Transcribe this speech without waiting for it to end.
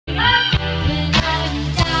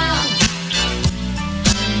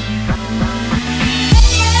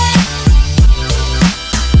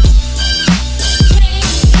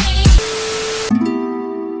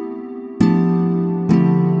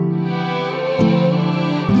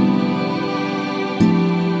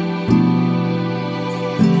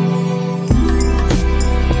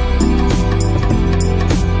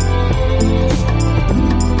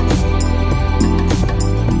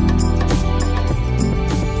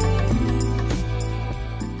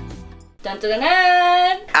Dun, dun, dun,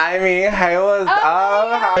 dun. I mean, hey, what's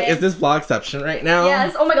up? Hey. Is this vlogception right now?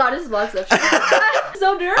 Yes. Oh my god, this is vlogception.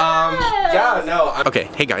 So nervous. Yeah, no. Okay,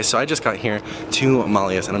 hey guys, so I just got here to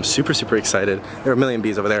MALIYA'S and I'm super excited. There are a million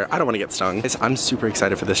bees over there. I don't want to get stung. I'm super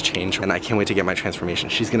excited for this change and I can't wait to get my transformation.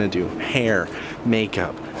 She's gonna do hair,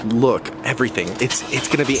 makeup, look, everything. It's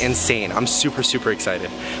gonna be insane. I'm super excited.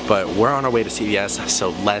 But we're on our way to CVS,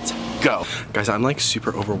 so let's go. Guys, I'm like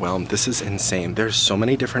super overwhelmed. This is insane. There's so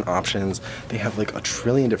many different options. They have like a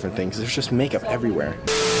trillion different things. There's just makeup everywhere.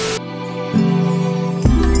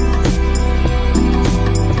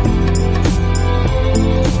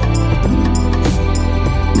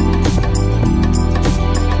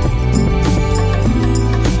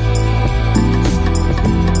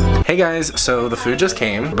 Hey guys, so the food just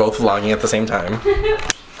came. We're both vlogging at the same time.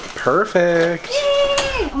 Perfect.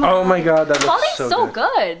 Oh my god, that looks so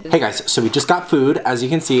good. Hey guys, so we just got food. As you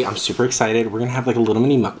can see, I'm super excited. We're gonna have like a little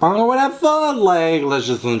mini mukbang or whatever. Like, let's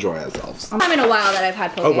just enjoy ourselves. Time in a while that I've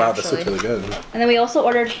had poke. Oh wow, actually. this looks really good. And then we also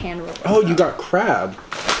ordered hand rolls. Oh, you got crab.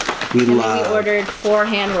 We ordered 4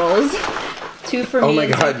 hand rolls. 2 for me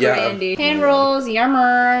and 2 for Andy. Hand rolls,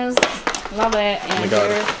 yummers. Love it. And oh my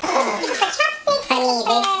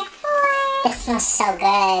god. This smells so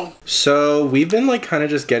good. So we've been like kind of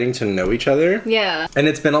just getting to know each other. Yeah. And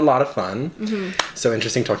it's been a lot of fun. So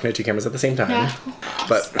interesting talking to 2 cameras at the same time. Yeah.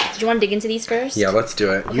 But do you want to dig into these first? Yeah, let's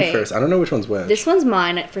do it. Okay. You first. I don't know which one's which. This one's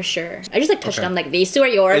mine for sure. I just like touched them like these 2 are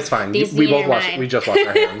yours. It's fine. These we both washed. We just washed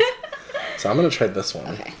our hands. So I'm gonna try this one.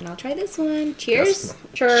 Okay, and I'll try this one. Cheers. Yes.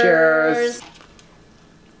 Cheers. Cheers.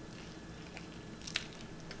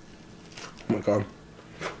 Oh my god.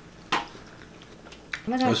 Oh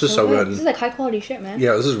my god, this is so good. This is like high quality shit, man.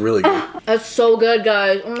 Yeah, this is really good. That's so good,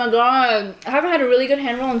 guys. Oh my god. I haven't had a really good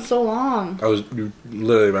hand roll in so long. I was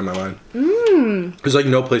literally by my mind. There's like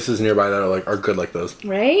no places nearby that are good like this.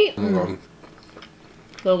 Right? Oh my god.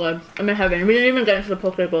 So good. I'm in heaven. We didn't even get into the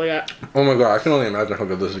poke bowl yet. Oh my god, I can only imagine how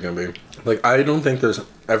good this is gonna be. Like, I don't think there's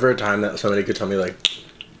ever a time that somebody could tell me like,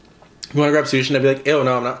 you want to grab sushi? And I'd be like, ew,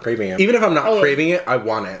 no, I'm not craving it. Even if I'm not craving it, I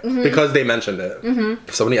want it. Because they mentioned it.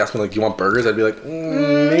 If somebody asked me, like, do you want burgers? I'd be like,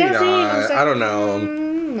 maybe not. I don't know.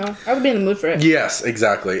 No, I would be in the mood for it. Yes,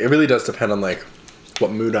 exactly. It really does depend on, like,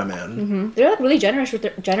 what mood I'm in. They're, like, really generous with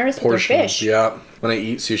their fish. Yeah. When I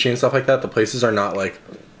eat sushi and stuff like that, the places are not, like,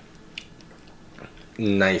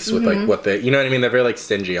 nice with, like, what they... You know what I mean? They're very, like,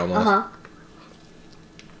 stingy almost.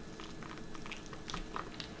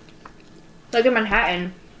 Like in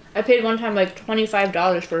Manhattan, I paid one time like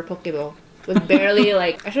 $25 for a poke bowl with barely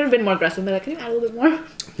like, I should have been more aggressive and be like, can you add a little bit more?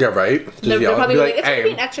 Yeah, right? They're probably like, it's gonna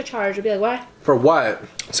be an extra charge. I'd be like, what? For what?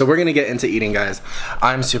 So we're gonna get into eating, guys.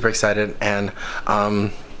 I'm super excited and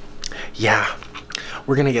yeah.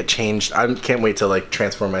 We're gonna get changed. I can't wait to like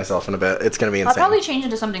transform myself in a bit. It's gonna be insane. I'll probably change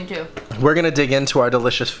into something too. We're gonna dig into our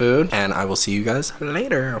delicious food and I will see you guys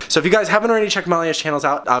later. So if you guys haven't already checked MALIYA'S channels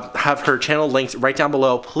out, I'll have her channel linked right down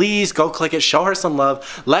below. Please go click it, show her some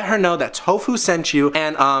love, let her know that Tofu sent you,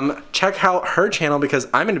 and check out her channel because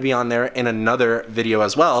I'm gonna be on there in another video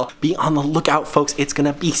as well. Be on the lookout, folks. It's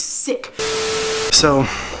gonna be sick. So,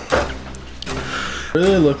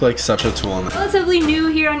 really look like such a tool. Relatively new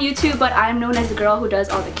here on YouTube, but I'm known as the girl who does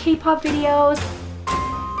all the K-pop videos.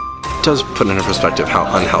 It does put into perspective how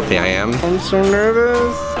unhealthy I am. I'm so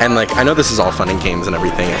nervous. And like, I know this is all fun and games and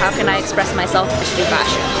everything. How can I express myself through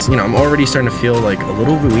fashion? You know, I'm already starting to feel like a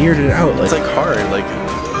little weirded out. It's like hard, like,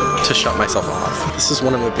 to shut myself off. This is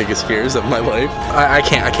one of the biggest fears of my life. I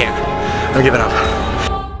can't. I'm giving up.